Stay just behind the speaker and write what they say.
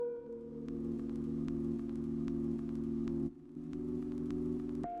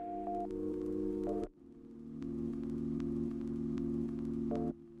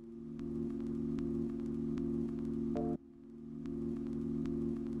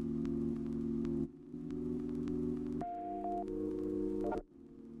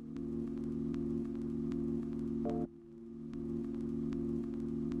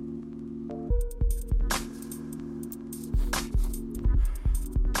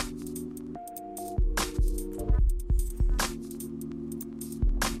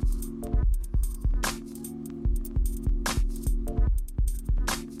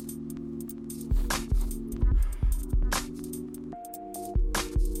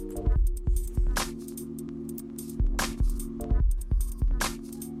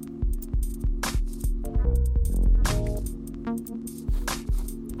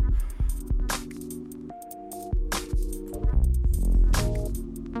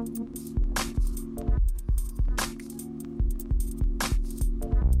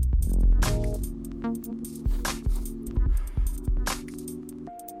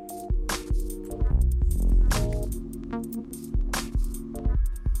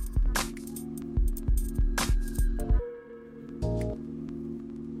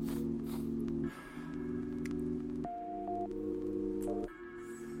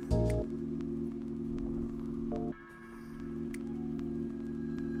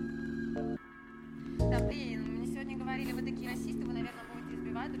говорили, вы такие расисты, вы, наверное, будете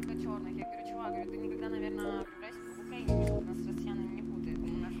избивать только черных. Я говорю, чувак, говорю, ты никогда, наверное, в Украине не был, нас с россиянами не путает. У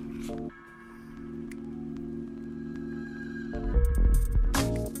нас...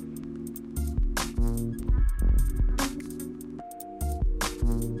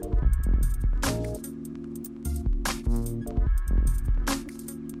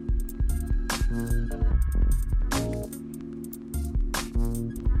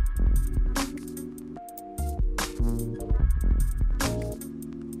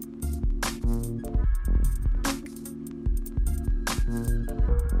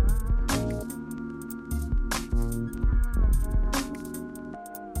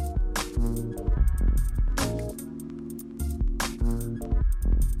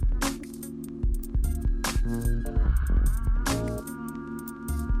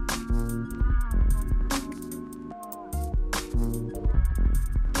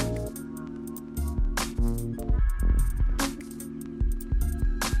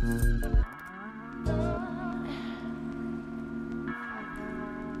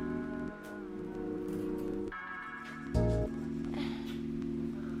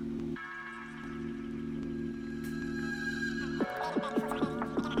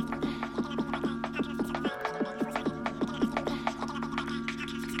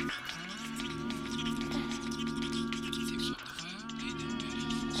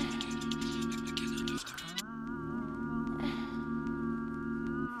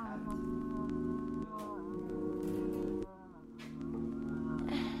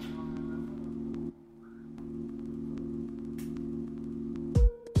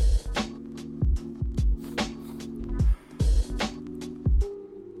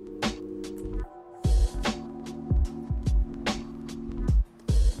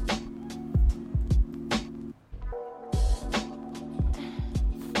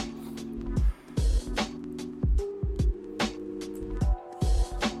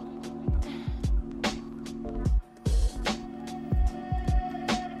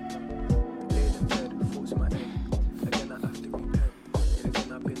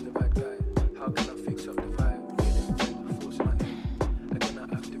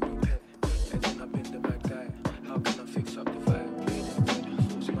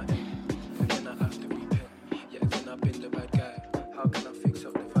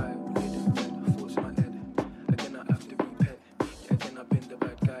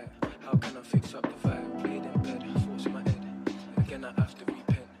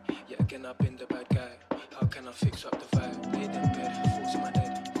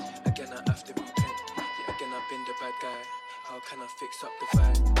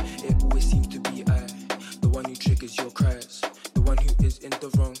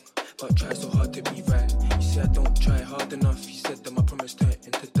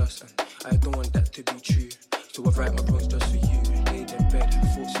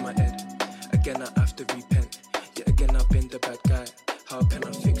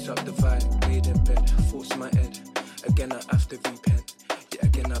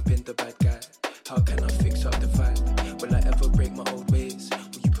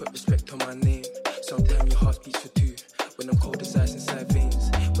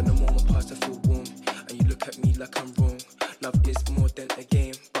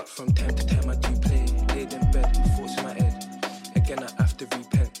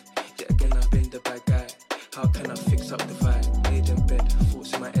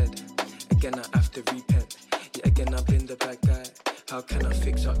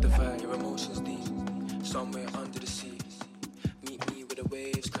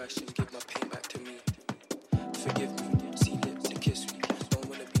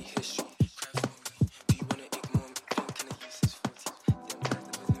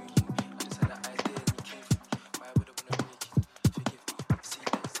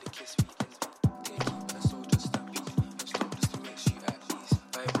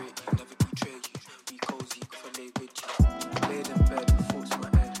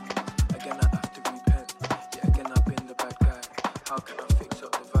 How can I fix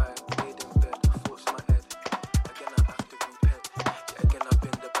up the vibe? Laid in bed, thoughts in my head. Again, I have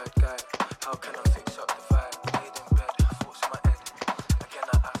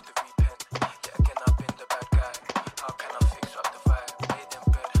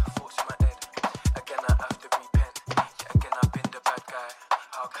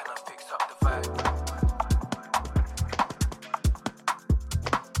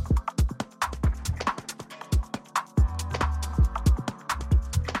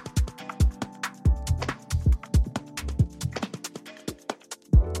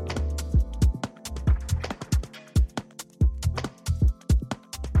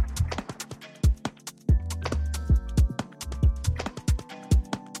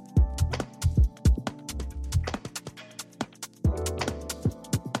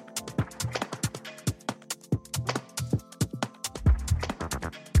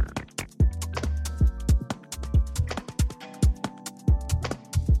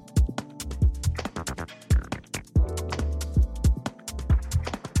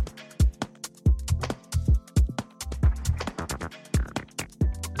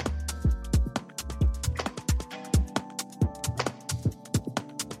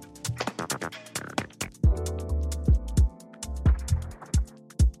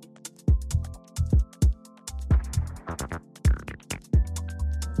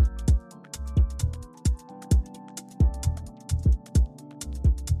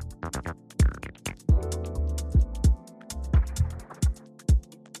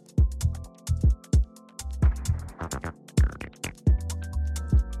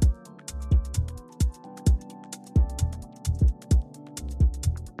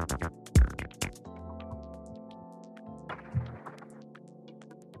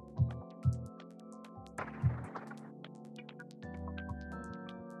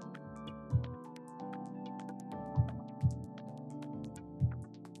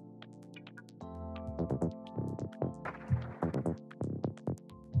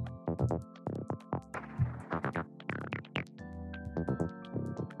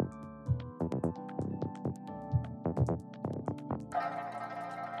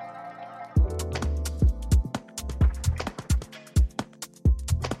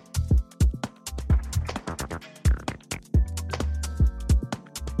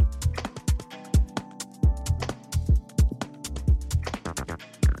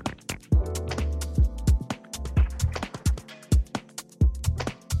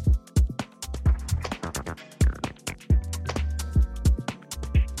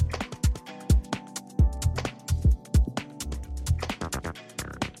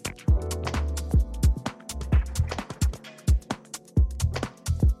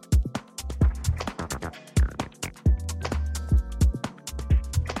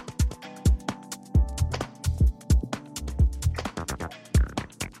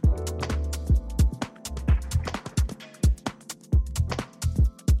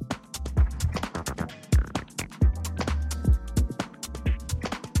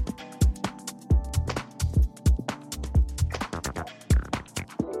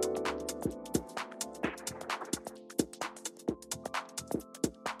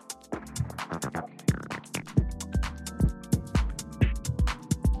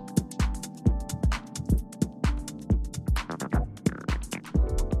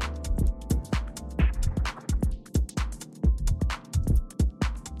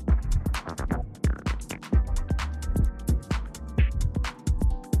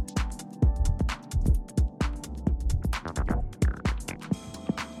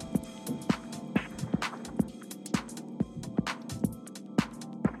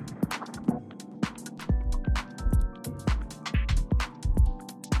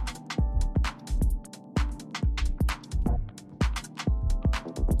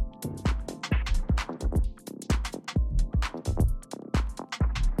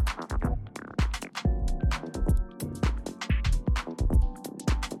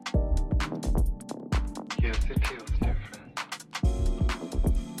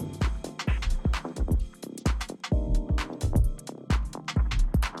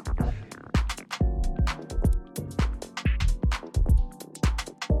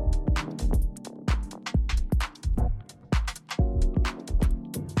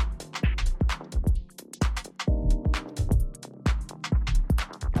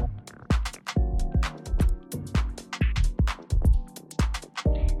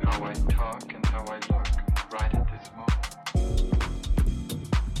I talk and how I look right at this moment.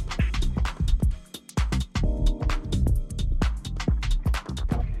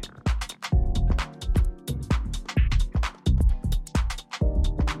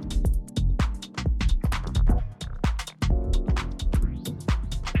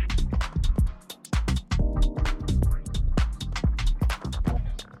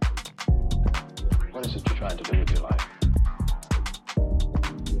 What is it you're trying to do with your life?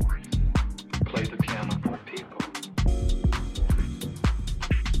 Play the piano for people.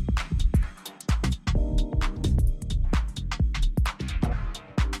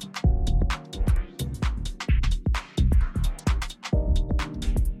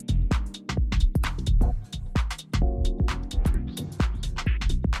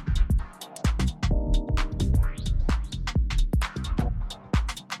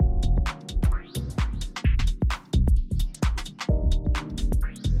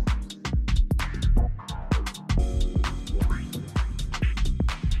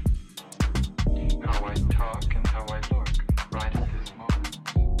 How I talk and how I look right at this moment.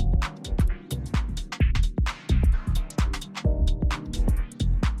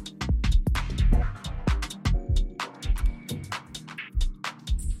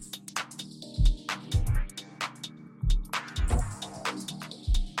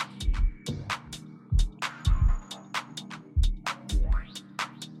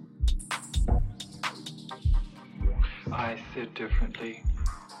 I sit differently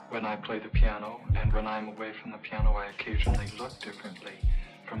when I play the piano, and when I'm away from the piano, I occasionally look differently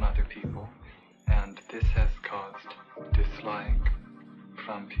from other people, and this has caused dislike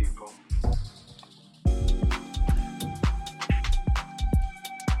from people.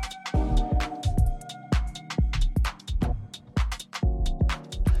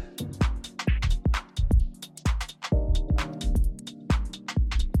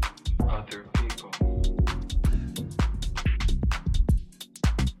 Other people.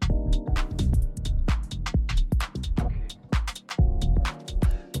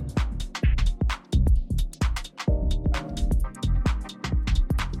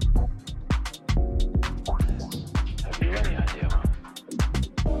 Have you any idea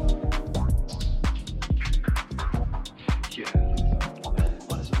why? Yes. Then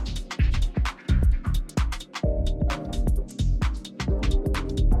what is it?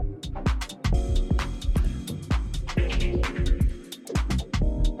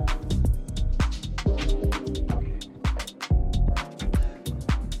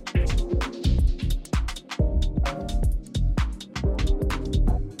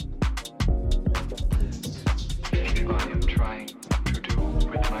 I am trying to do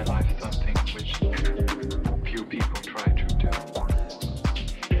with my life something which few people try to do.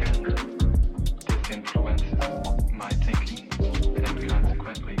 And this influences my thinking and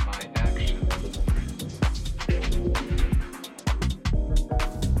consequently my action.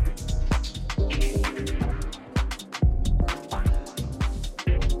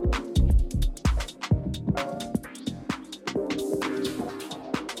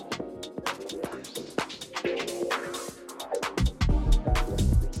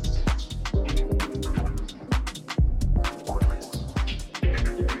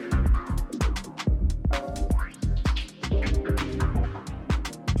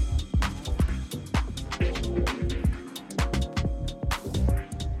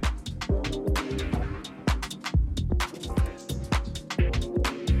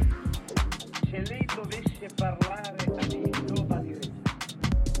 Se lei dovesse parlare a dei giovani registi,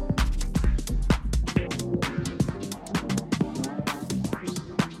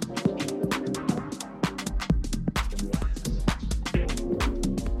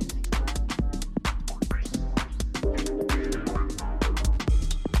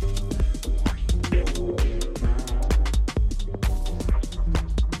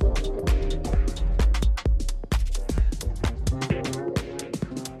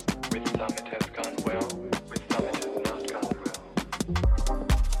 With some it has gone well, with some it has not gone well.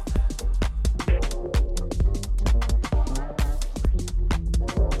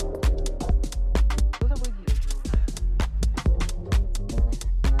 Cosa vuoi dire, Giulia?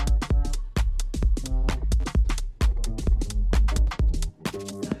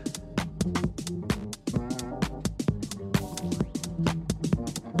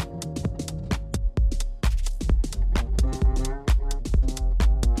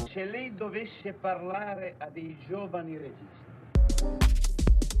 se lei dovesse parlare a dei giovani registi,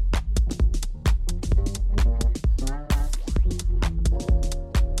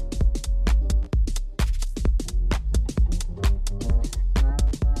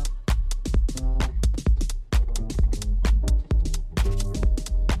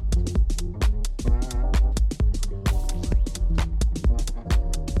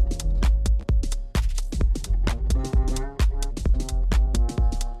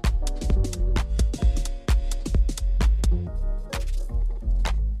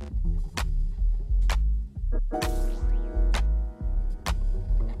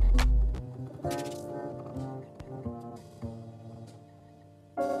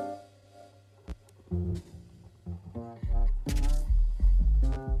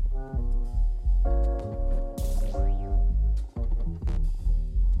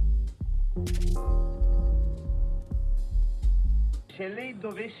 Se lei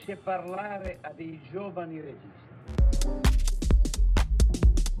dovesse parlare a dei giovani registi,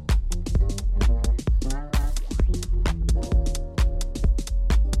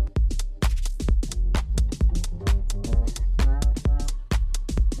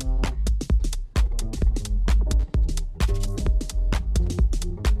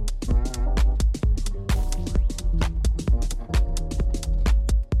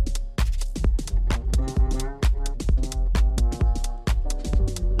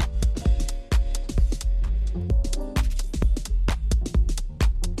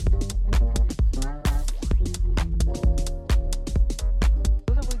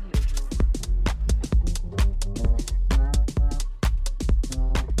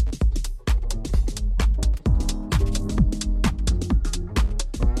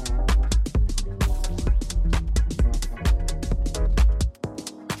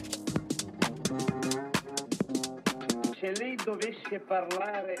 se lei dovesse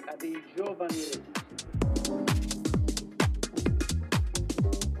parlare a dei giovani registi,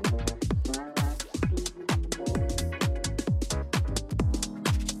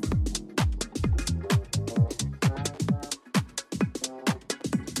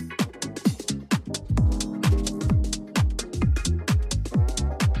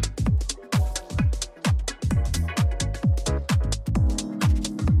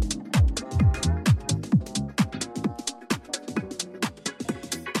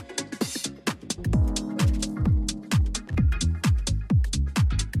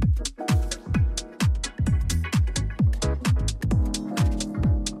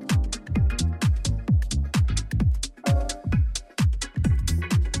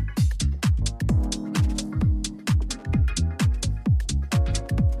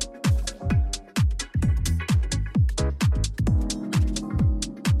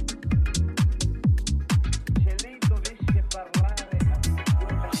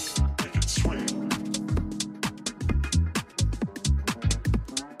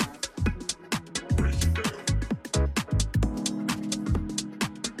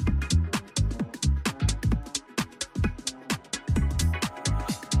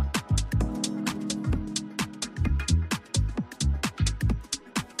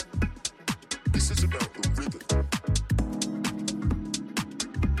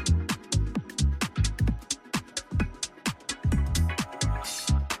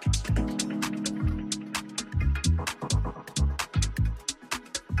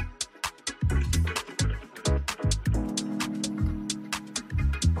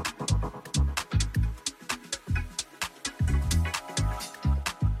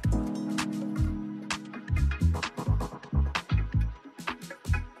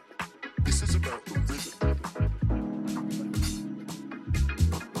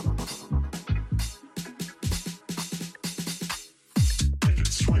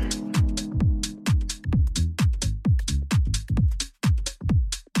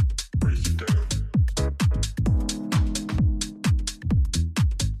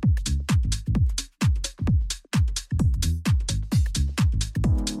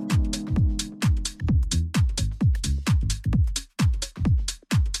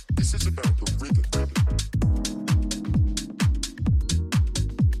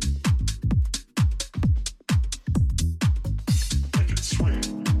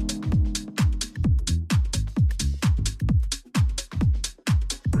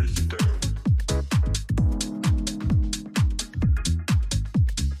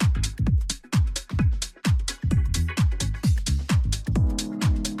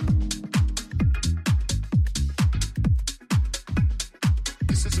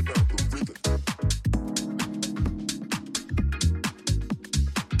 This is about the rhythm.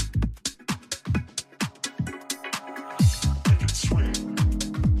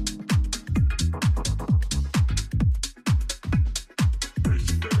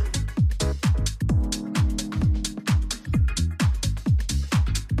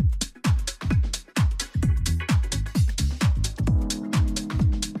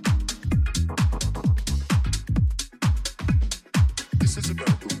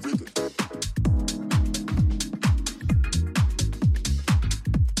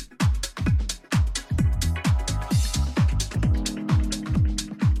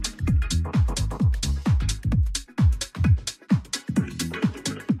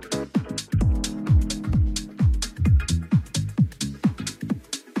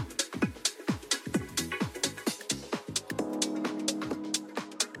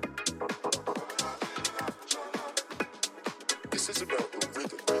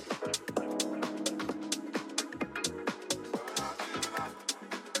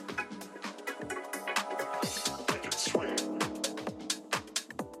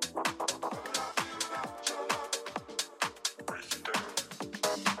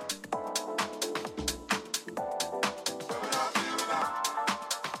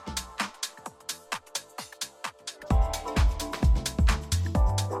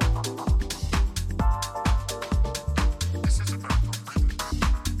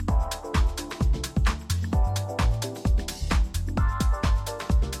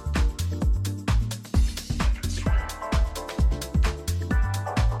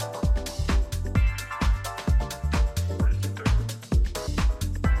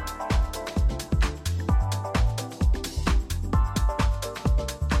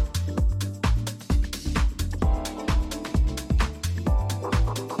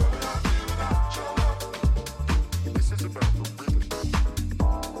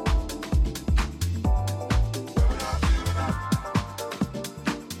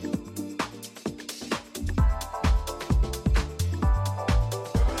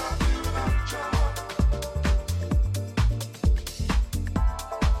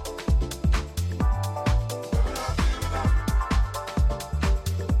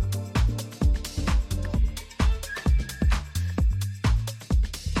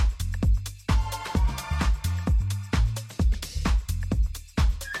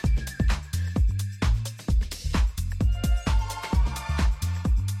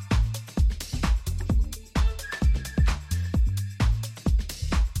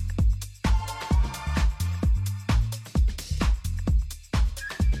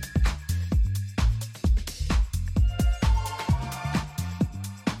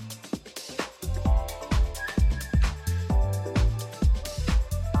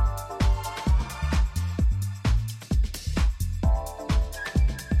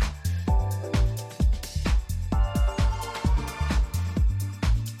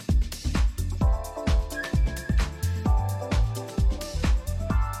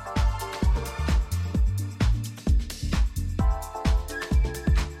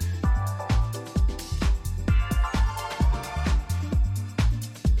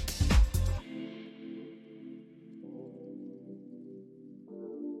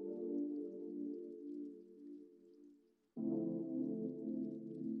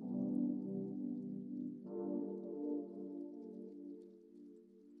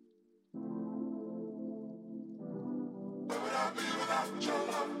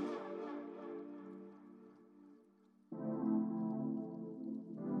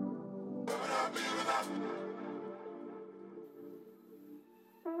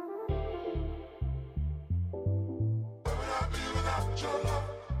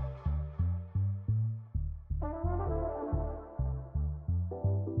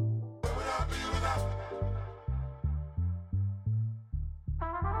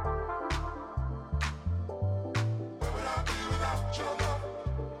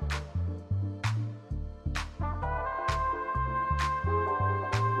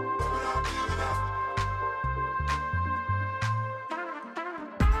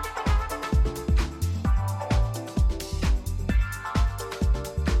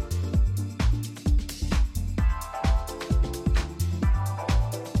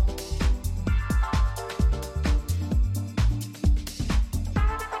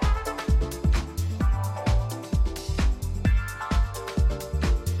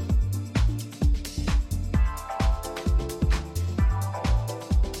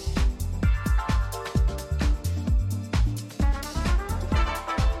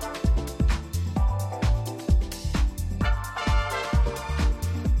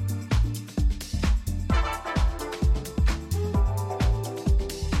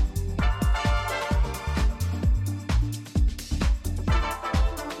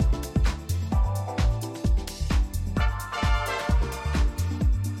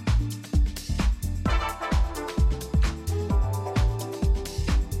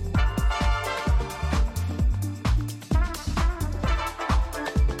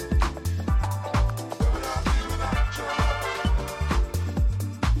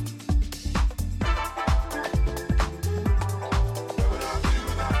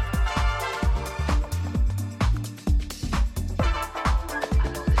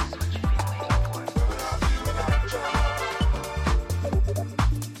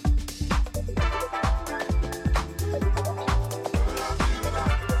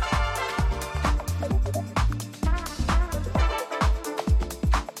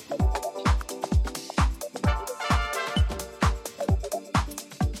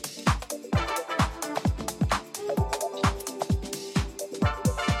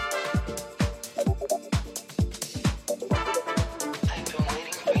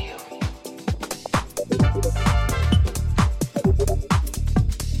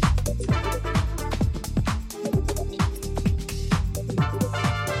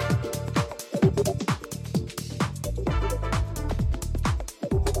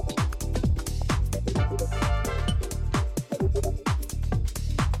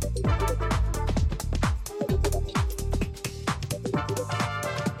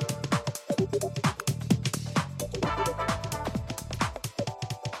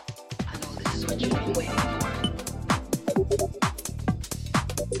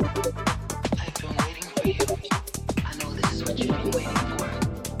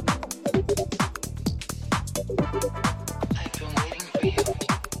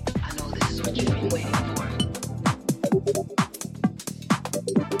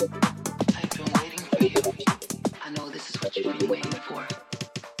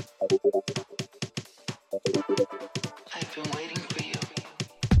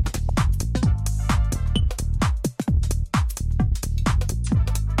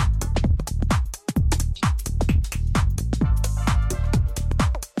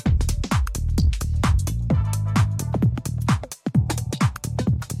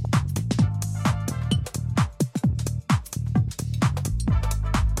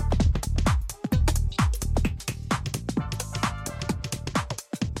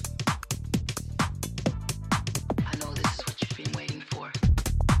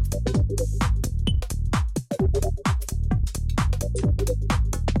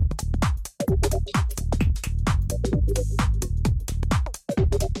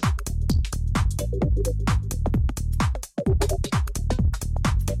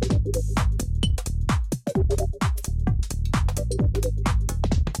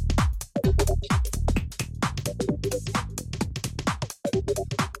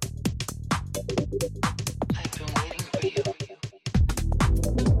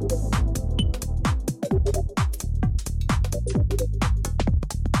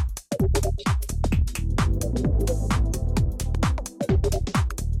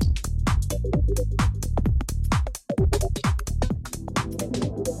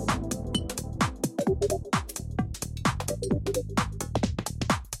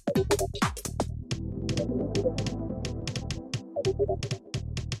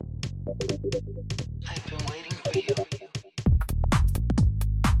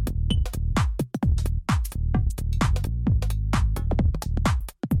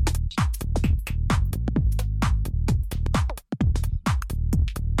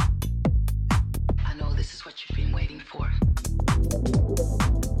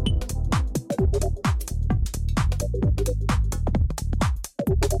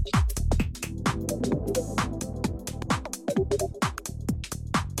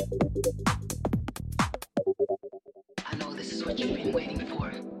 I know this is what you've been waiting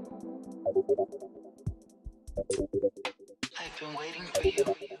for. I've been waiting for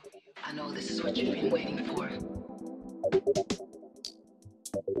you. I know this is what you've been waiting for.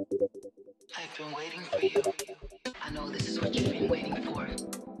 I've been waiting for you. I know this is what you've been waiting for.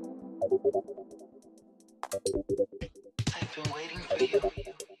 I've been waiting for you.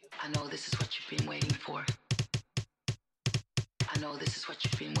 I know this is what you've been waiting for. I know this is what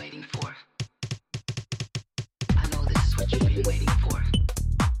you've been waiting for. I know this is what you've been waiting for.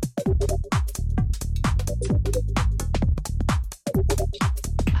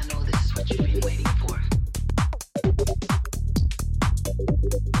 I know this is what you've been waiting for.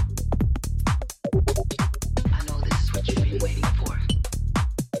 I know this is what you've been waiting for.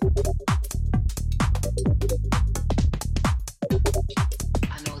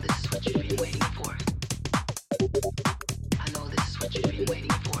 I know this is what you've been waiting for. I know this is what you've been waiting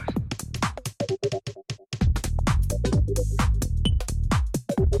for.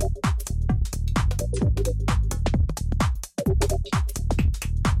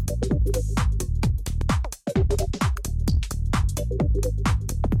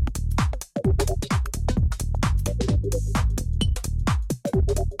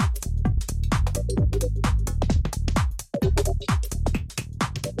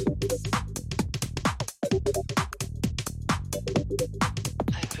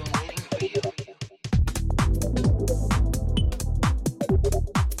 I've been waiting for you.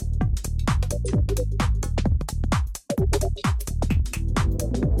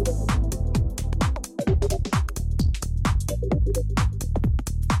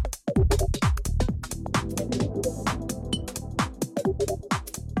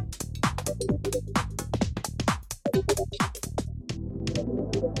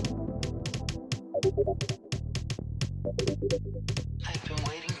 I've been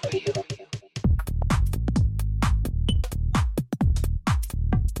waiting for you.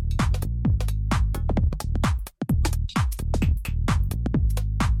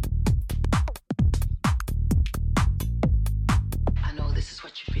 I know this is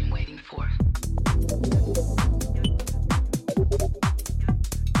what you've been waiting for.